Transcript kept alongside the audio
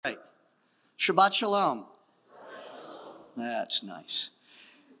Shabbat Shalom. That's nice.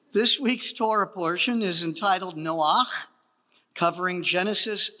 This week's Torah portion is entitled Noach, covering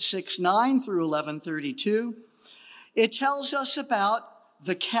Genesis 6:9 through 11:32. It tells us about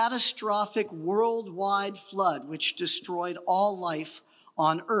the catastrophic worldwide flood which destroyed all life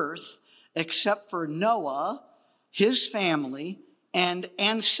on earth except for Noah, his family, and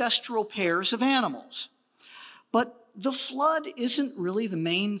ancestral pairs of animals. But the flood isn't really the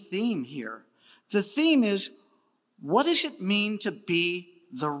main theme here. The theme is, what does it mean to be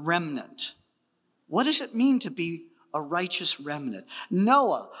the remnant? What does it mean to be a righteous remnant?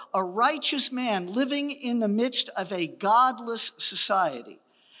 Noah, a righteous man living in the midst of a godless society,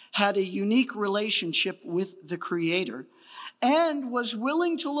 had a unique relationship with the Creator and was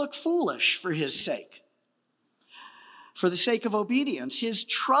willing to look foolish for his sake. For the sake of obedience, his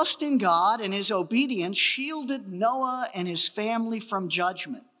trust in God and his obedience shielded Noah and his family from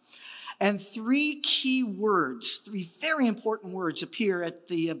judgment. And three key words, three very important words appear at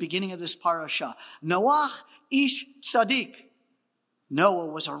the beginning of this parasha. Noach ish tzaddik. Noah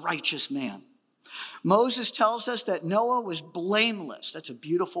was a righteous man. Moses tells us that Noah was blameless. That's a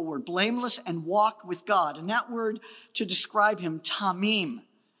beautiful word, blameless, and walked with God. And that word to describe him, tamim,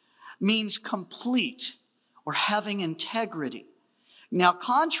 means complete or having integrity. Now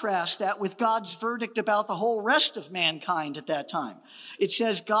contrast that with God's verdict about the whole rest of mankind at that time. It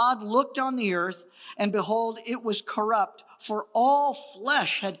says, God looked on the earth, and behold, it was corrupt, for all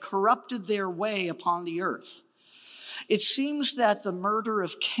flesh had corrupted their way upon the earth. It seems that the murder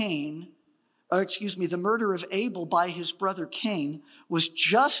of Abel by his brother Cain was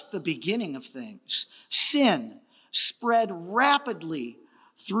just the beginning of things. Sin spread rapidly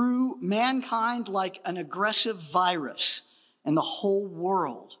through mankind like an aggressive virus, and the whole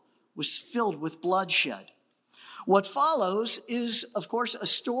world was filled with bloodshed. What follows is, of course, a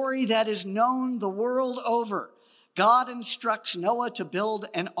story that is known the world over. God instructs Noah to build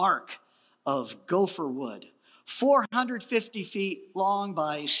an ark of gopher wood, 450 feet long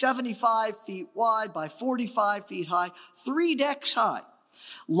by 75 feet wide by 45 feet high, 3 decks high,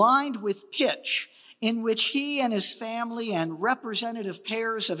 lined with pitch, in which he and his family and representative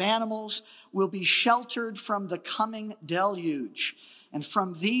pairs of animals will be sheltered from the coming deluge. And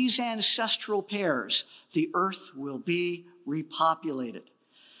from these ancestral pairs, the earth will be repopulated.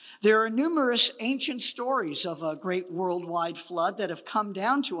 There are numerous ancient stories of a great worldwide flood that have come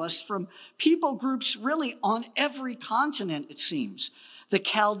down to us from people groups really on every continent, it seems. The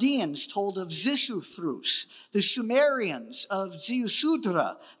Chaldeans told of Xisuthros, the Sumerians of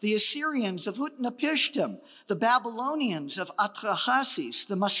Ziusudra, the Assyrians of Utnapishtim, the Babylonians of Atrahasis,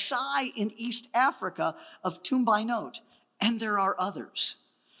 the Maasai in East Africa of Tumbainot, and there are others.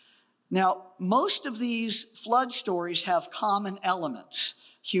 Now, most of these flood stories have common elements: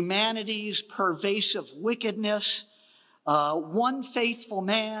 humanity's pervasive wickedness, one faithful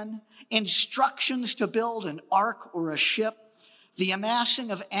man, instructions to build an ark or a ship, the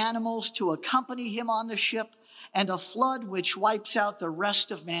amassing of animals to accompany him on the ship, and a flood which wipes out the rest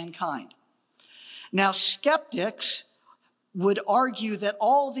of mankind. Now, skeptics would argue that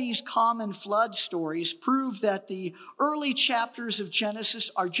all these common flood stories prove that the early chapters of Genesis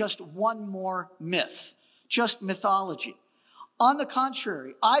are just one more myth, just mythology. On the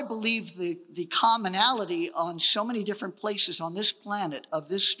contrary, I believe the commonality on so many different places on this planet of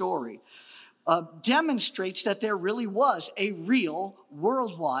this story demonstrates that there really was a real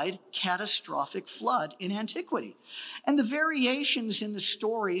worldwide catastrophic flood in antiquity. And the variations in the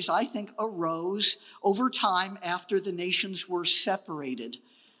stories, I think, arose over time after the nations were separated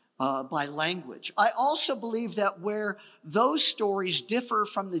by language. I also believe that where those stories differ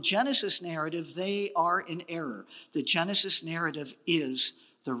from the Genesis narrative, they are in error. The Genesis narrative is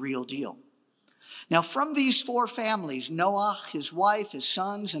the real deal. Now, from these 4 families, Noach, his wife, his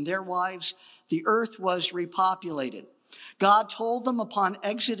sons, and their wives, the earth was repopulated. God told them upon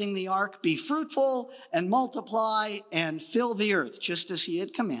exiting the ark, be fruitful and multiply and fill the earth, just as he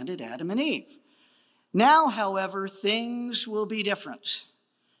had commanded Adam and Eve. Now, however, things will be different.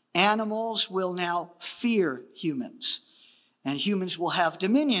 Animals will now fear humans, and humans will have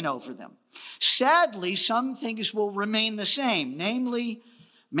dominion over them. Sadly, some things will remain the same, namely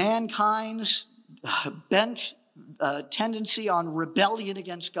mankind's bent tendency on rebellion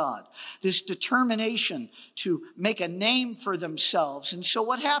against God, this determination to make a name for themselves. And so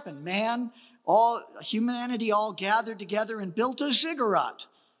what happened? Humanity all gathered together and built a ziggurat,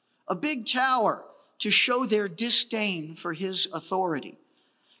 a big tower, to show their disdain for his authority.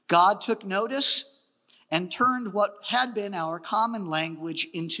 God took notice and turned what had been our common language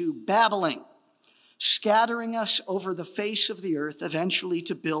into babbling, scattering us over the face of the earth, eventually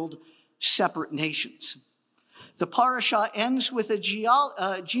to build separate nations. The parasha ends with a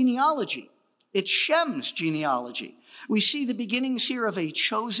genealogy. It's Shem's genealogy. We see the beginnings here of a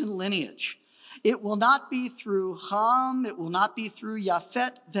chosen lineage. It will not be through Ham, it will not be through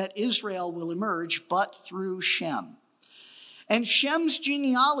Japhet that Israel will emerge, but through Shem. And Shem's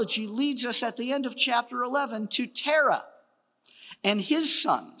genealogy leads us at the end of chapter 11 to Terah and his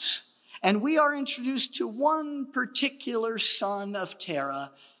sons. And we are introduced to one particular son of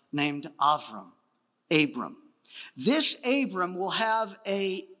Terah named Abram. This Abram will have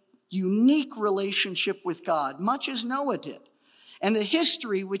a unique relationship with God, much as Noah did. And the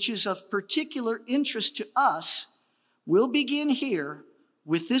history, which is of particular interest to us, will begin here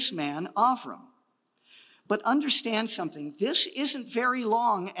with this man, Abram. But understand something, this isn't very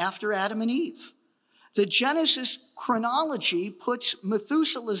long after Adam and Eve. The Genesis chronology puts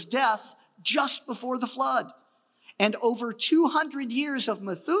Methuselah's death just before the flood. And over 200 years of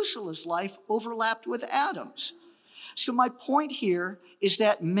Methuselah's life overlapped with Adam's. So my point here is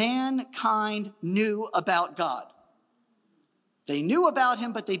that mankind knew about God. They knew about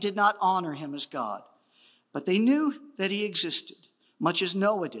him, but they did not honor him as God. But they knew that he existed, much as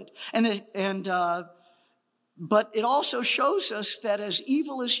Noah did. But it also shows us that as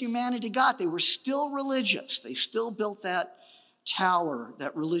evil as humanity got, they were still religious. They still built that tower,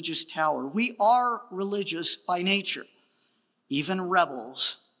 that religious tower. We are religious by nature. Even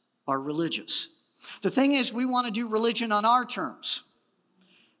rebels are religious. The thing is, we want to do religion on our terms.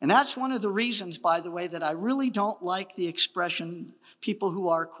 And that's one of the reasons, by the way, that I really don't like the expression people who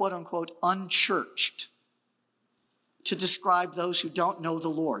are, quote unquote, unchurched, to describe those who don't know the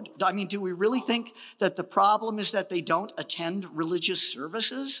Lord. I mean, do we really think that the problem is that they don't attend religious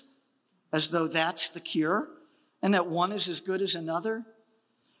services as though that's the cure and that one is as good as another?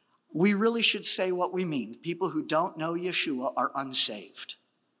 We really should say what we mean. People who don't know Yeshua are unsaved.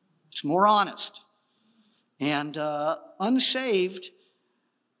 It's more honest. And unsaved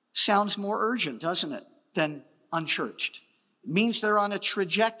sounds more urgent, doesn't it, than unchurched. It means they're on a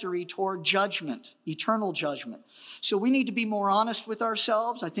trajectory toward judgment, eternal judgment. So we need to be more honest with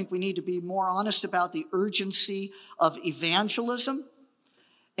ourselves. I think we need to be more honest about the urgency of evangelism.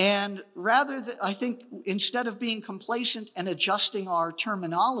 And I think instead of being complacent and adjusting our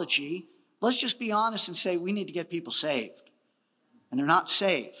terminology, let's just be honest and say we need to get people saved. And they're not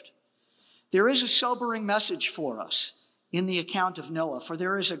saved. There is a sobering message for us in the account of Noah, for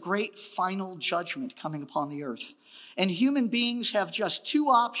there is a great final judgment coming upon the earth. And human beings have just two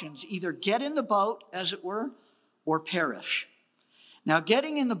options, either get in the boat, as it were, or perish. Now,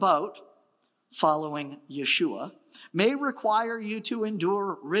 getting in the boat, following Yeshua, may require you to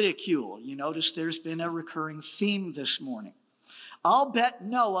endure ridicule. You notice there's been a recurring theme this morning. I'll bet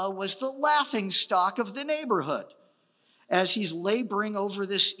Noah was the laughingstock of the neighborhood as he's laboring over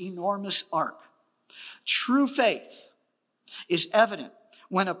this enormous ark. True faith is evident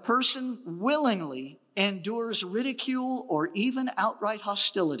when a person willingly endures ridicule or even outright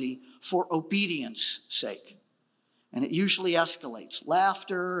hostility for obedience sake. And it usually escalates.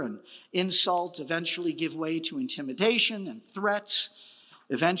 Laughter and insult eventually give way to intimidation and threats.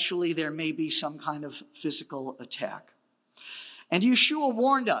 Eventually there may be some kind of physical attack. And Yeshua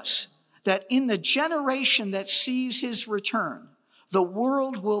warned us that in the generation that sees his return, the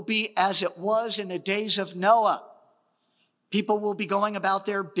world will be as it was in the days of Noah. People will be going about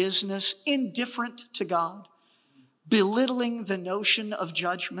their business indifferent to God, belittling the notion of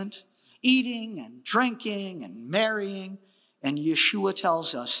judgment, eating and drinking and marrying. And Yeshua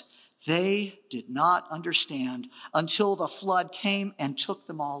tells us they did not understand until the flood came and took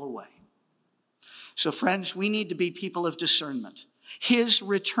them all away. So friends, we need to be people of discernment. His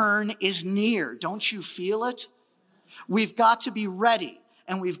return is near. Don't you feel it? We've got to be ready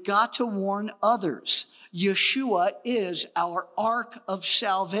and we've got to warn others. Yeshua is our ark of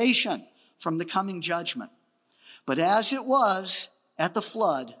salvation from the coming judgment. But as it was at the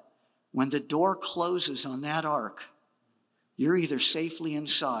flood, when the door closes on that ark, you're either safely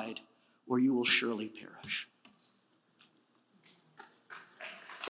inside or you will surely perish.